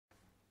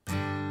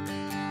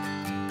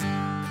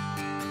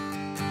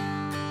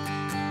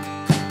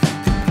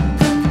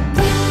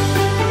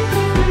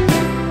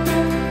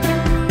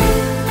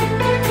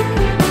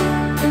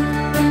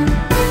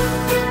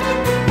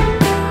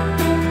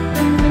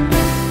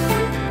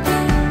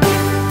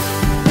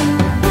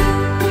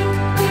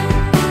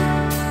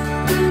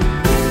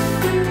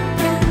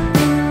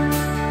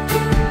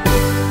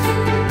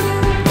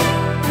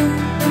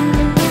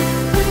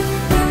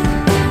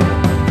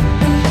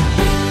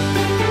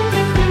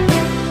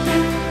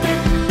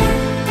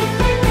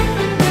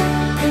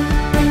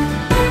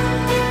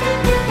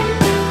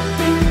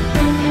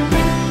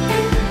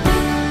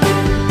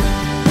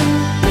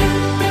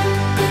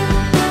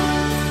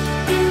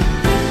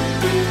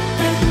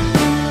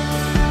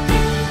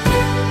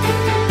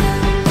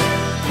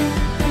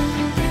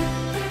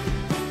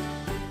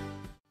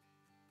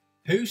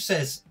Who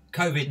says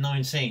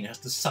COVID-19 has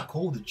to suck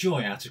all the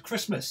joy out of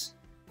Christmas?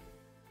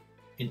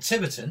 In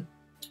Tiverton,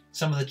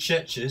 some of the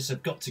churches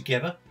have got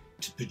together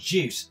to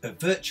produce a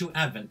virtual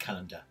advent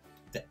calendar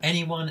that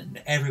anyone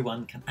and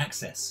everyone can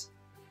access.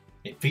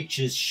 It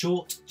features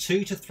short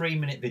 2 to 3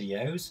 minute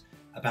videos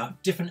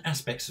about different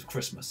aspects of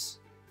Christmas.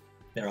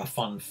 There are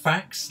fun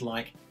facts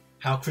like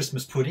how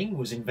Christmas pudding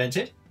was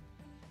invented,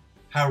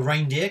 how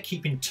reindeer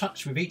keep in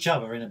touch with each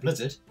other in a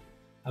blizzard,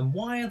 and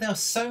why are there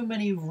so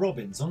many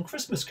robins on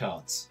Christmas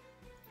cards?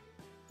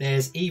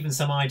 There's even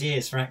some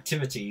ideas for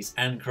activities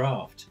and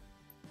craft.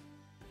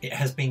 It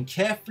has been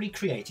carefully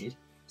created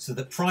so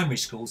that primary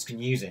schools can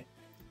use it,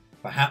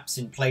 perhaps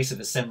in place of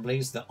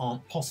assemblies that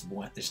aren't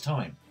possible at this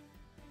time.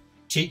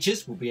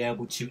 Teachers will be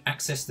able to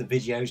access the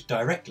videos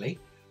directly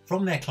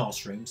from their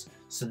classrooms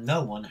so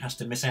no one has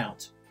to miss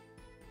out.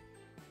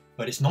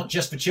 But it's not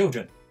just for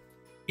children.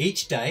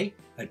 Each day,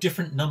 a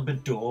different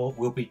numbered door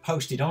will be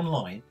posted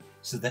online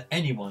so that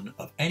anyone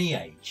of any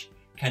age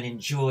can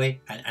enjoy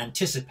and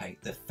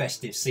anticipate the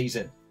festive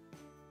season.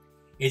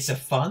 It's a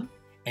fun,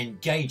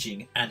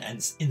 engaging and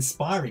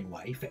inspiring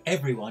way for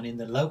everyone in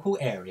the local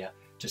area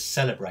to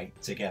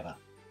celebrate together.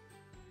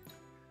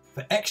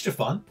 For extra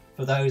fun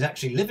for those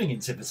actually living in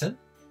Tiverton,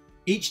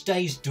 each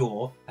day's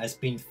door has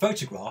been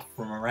photographed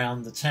from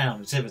around the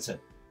town of Tiverton.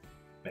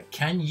 But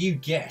can you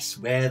guess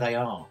where they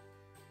are?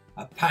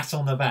 A pat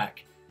on the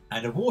back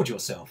and award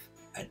yourself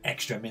an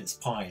extra mince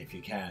pie if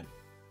you can.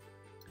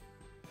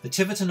 The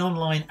Tiverton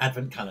Online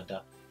Advent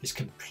Calendar is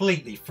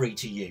completely free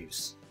to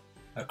use.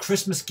 A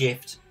Christmas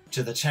gift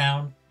to the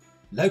town,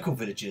 local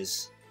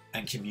villagers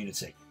and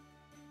community.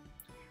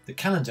 The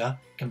calendar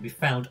can be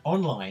found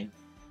online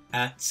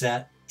at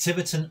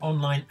Tiverton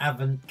Online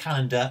Advent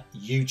Calendar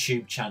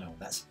YouTube channel.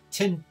 That's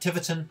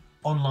Tiverton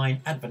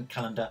Online Advent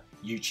Calendar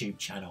YouTube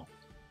channel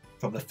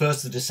from the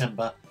 1st of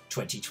December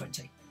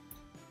 2020.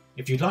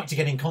 If you'd like to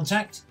get in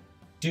contact,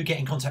 do get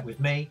in contact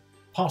with me,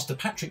 Pastor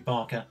Patrick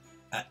Barker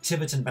at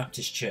Tiverton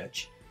Baptist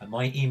Church, and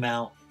my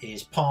email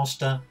is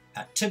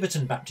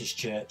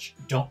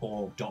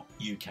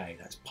pastor@tivertonbaptistchurch.org.uk.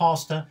 That's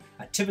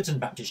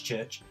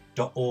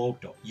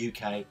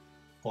pastor@tivertonbaptistchurch.org.uk,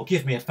 or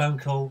give me a phone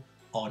call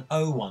on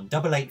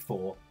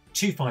 01884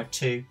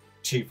 252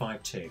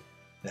 252.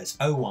 That's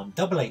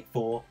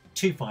 01884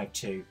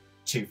 252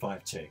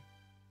 252.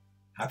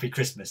 Happy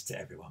Christmas to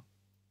everyone.